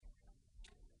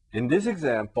In this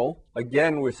example,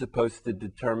 again, we're supposed to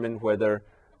determine whether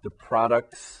the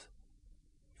products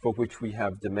for which we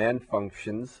have demand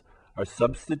functions are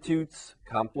substitutes,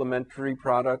 complementary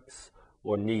products,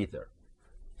 or neither.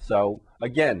 So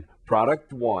again,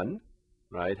 product 1,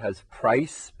 right, has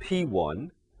price P1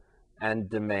 and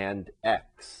demand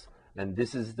X. And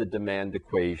this is the demand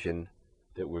equation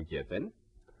that we're given,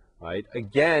 right?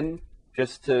 Again,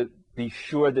 just to be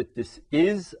sure that this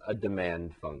is a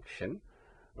demand function,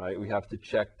 right, we have to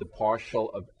check the partial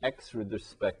of X with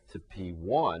respect to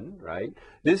P1, right?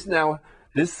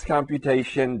 This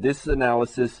computation, this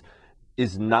analysis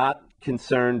is not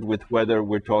concerned with whether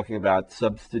we're talking about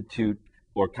substitute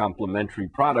or complementary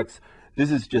products.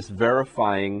 This is just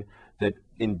verifying that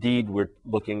indeed we're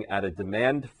looking at a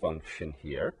demand function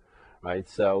here, right?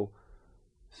 So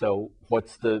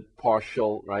what's the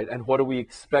partial, right? And what do we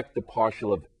expect the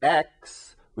partial of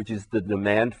X, which is the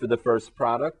demand for the first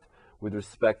product, with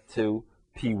respect to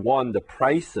P1, the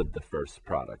price of the first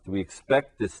product? We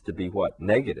expect this to be what?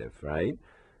 Negative, right?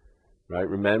 Right?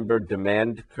 Remember,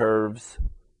 demand curves,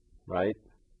 right,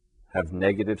 have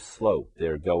negative slope.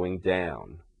 They're going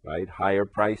down, right? Higher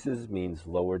prices means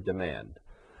lower demand.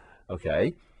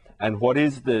 Okay, and what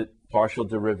is the partial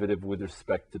derivative with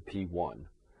respect to P1?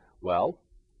 Well,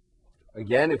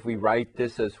 again, if we write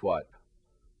this as what?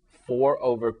 4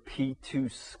 over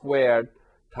P2 squared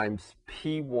times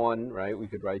P1, right? We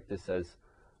could write this as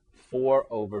 4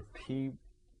 over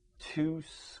P2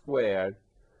 squared,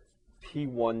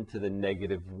 P1 to the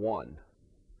negative 1,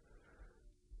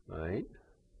 right?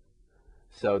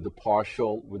 So the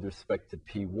partial with respect to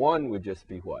P1 would just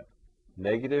be what?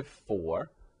 Negative 4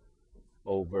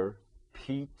 over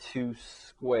P2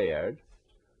 squared,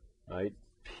 right?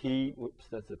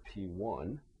 That's a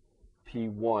P1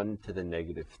 to the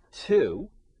negative 2,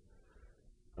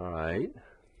 all right,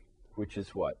 which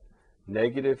is what?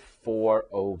 Negative 4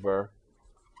 over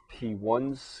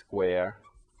P1 square,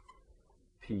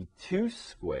 P2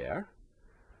 square,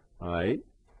 all right?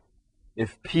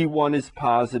 If P1 is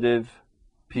positive,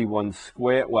 P1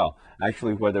 squared, well,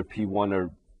 actually whether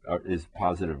P1 is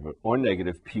positive or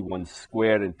negative, P1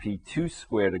 squared and P2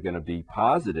 squared are going to be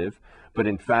positive, but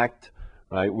in fact,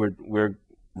 right, we're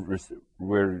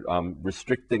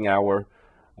restricting our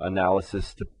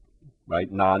analysis to,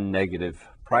 right, non-negative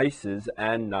prices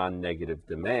and non-negative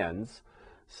demands.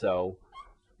 So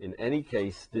in any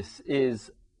case, this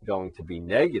is going to be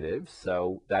negative,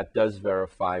 so that does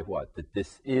verify what? That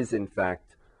this is in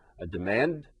fact a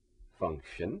demand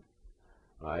function,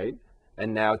 right?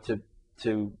 And now to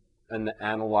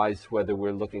analyze whether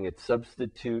we're looking at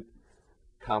substitute,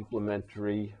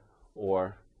 complementary,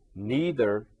 or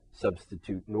neither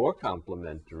substitute nor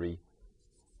complementary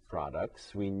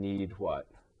products, we need what?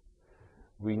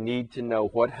 We need to know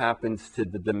what happens to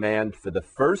the demand for the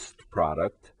first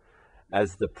product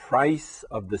as the price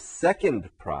of the second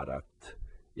product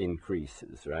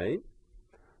increases, right?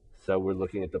 So we're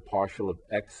looking at the partial of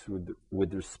X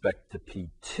with respect to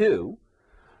P2,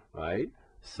 right?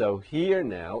 So here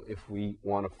now, if we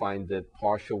want to find the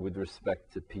partial with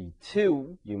respect to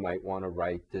P2, you might want to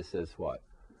write this as what?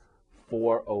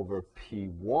 4 over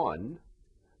P1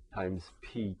 times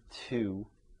P2 to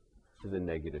the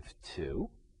negative 2.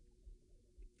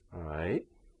 All right.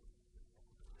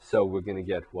 So we're going to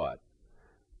get what?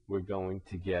 We're going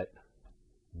to get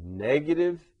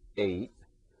negative 8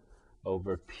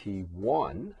 over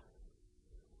P1,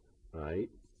 right?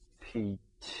 P2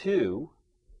 to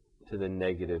the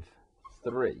negative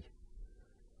 3.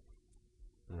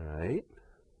 All right.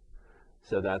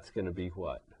 So that's going to be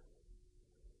what?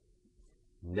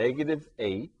 Negative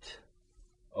 8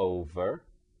 over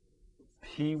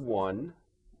P1,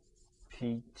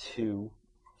 P2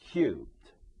 cubed.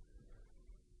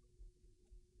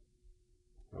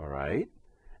 All right.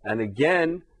 And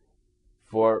again,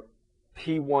 for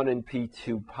P1 and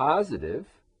P2 positive,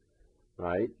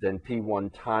 right, then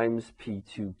P1 times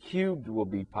P2 cubed will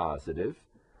be positive,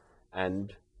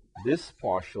 and this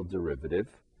partial derivative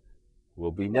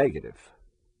will be negative.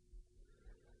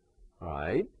 All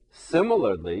right.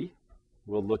 Similarly,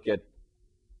 we'll look at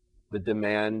the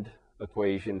demand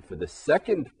equation for the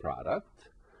second product,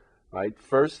 right?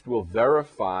 First, we'll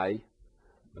verify,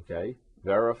 okay,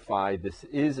 verify this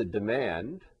is a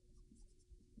demand.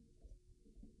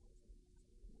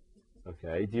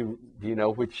 Okay, do you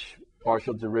know which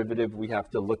partial derivative we have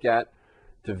to look at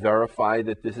to verify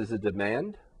that this is a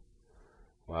demand?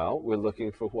 Well, we're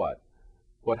looking for what?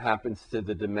 What happens to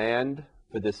the demand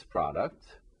for this product?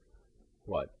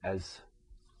 What? As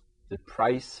the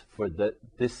price for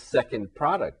this second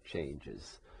product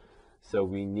changes. So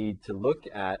we need to look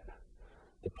at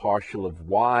the partial of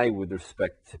y with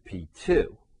respect to P2,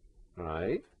 all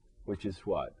right? Which is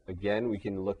what? Again, we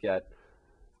can look at,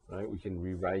 right, we can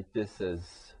rewrite this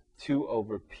as 2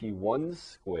 over P1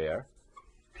 square,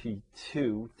 P2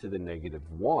 to the negative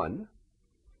 1,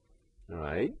 all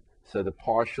right? So the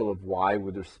partial of y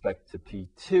with respect to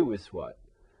P2 is what?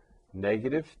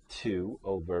 Negative 2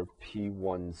 over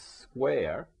P1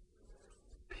 square,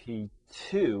 P2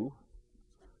 to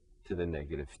the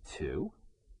negative 2,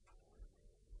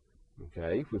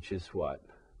 okay, which is what?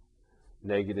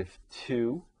 Negative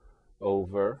 2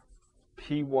 over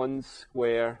P1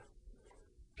 square,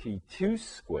 P2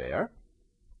 square,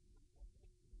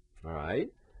 all right?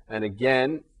 And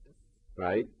again,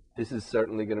 right, this is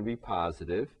certainly going to be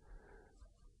positive,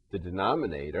 the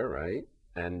denominator, right?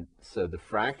 And so the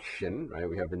fraction, right,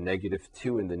 we have a negative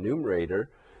 2 in the numerator,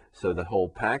 so the whole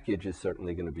package is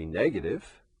certainly going to be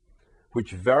negative,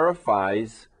 which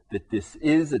verifies that this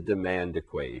is a demand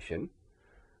equation,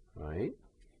 right?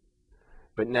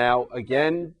 But now,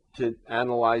 again, to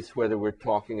analyze whether we're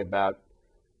talking about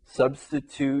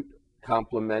substitute,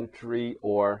 complementary,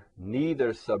 or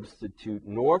neither substitute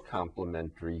nor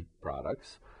complementary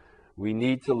products, we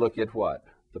need to look at what?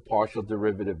 The partial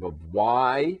derivative of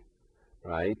y,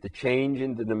 right? The change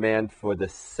in the demand for the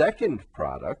second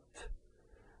product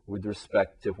with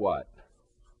respect to what?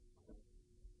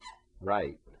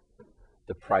 Right,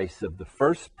 the price of the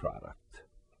first product,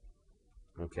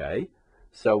 okay?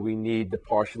 So we need the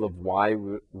partial of y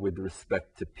with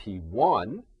respect to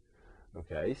P1,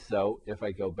 okay? So if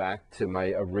I go back to my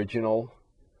original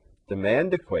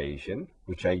demand equation,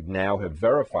 which I now have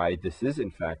verified this is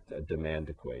in fact a demand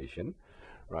equation,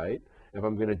 right? If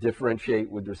I'm going to differentiate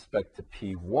with respect to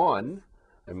P1,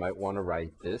 I might want to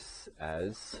write this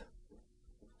as,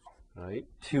 right,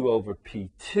 2 over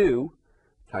P2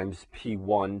 times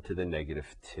P1 to the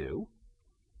negative 2,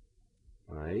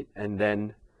 right? And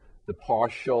then the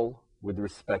partial with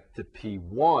respect to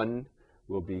P1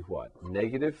 will be what?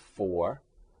 Negative 4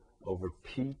 over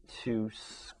P2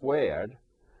 squared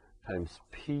times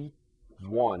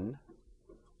P1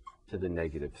 to the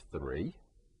negative 3,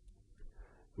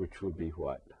 which would be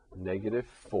what? Negative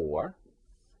 4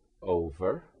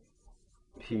 over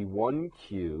P1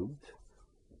 cubed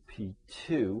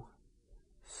P2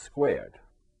 squared.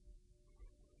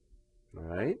 All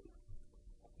right?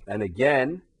 And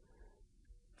again,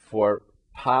 for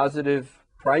positive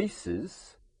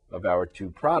prices of our two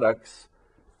products,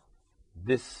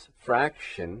 this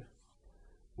fraction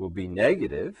will be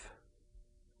negative,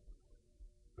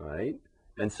 right?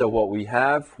 And so what we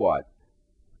have, what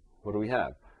do we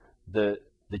have? The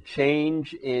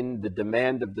change in the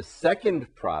demand of the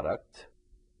second product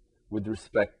with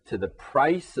respect to the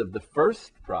price of the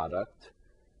first product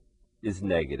is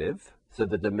negative. So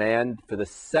the demand for the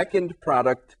second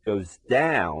product goes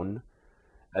down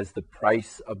as the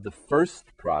price of the first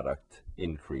product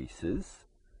increases.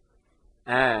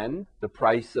 And the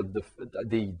price of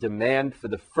the demand for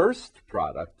the first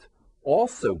product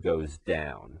also goes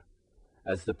down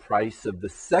as the price of the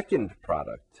second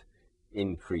product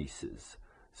increases.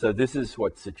 So this is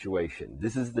what situation.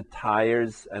 This is the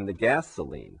tires and the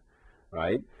gasoline,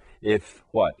 right? If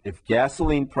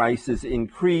gasoline prices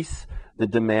increase, the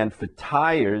demand for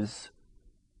tires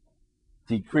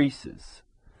decreases.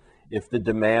 If the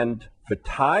demand for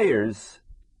tires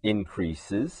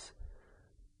increases,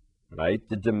 right,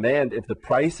 if the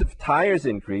price of tires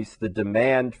increase, the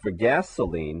demand for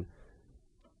gasoline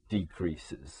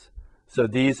decreases. So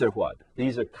these are what?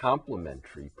 These are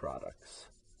complementary products.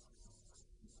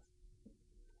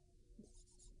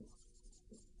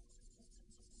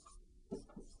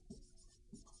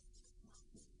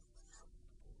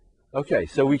 Okay,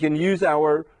 so we can use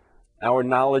our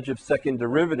knowledge of second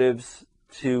derivatives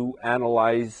to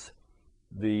analyze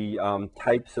the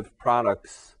types of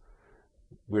products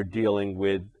we're dealing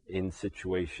with in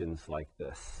situations like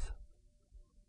this.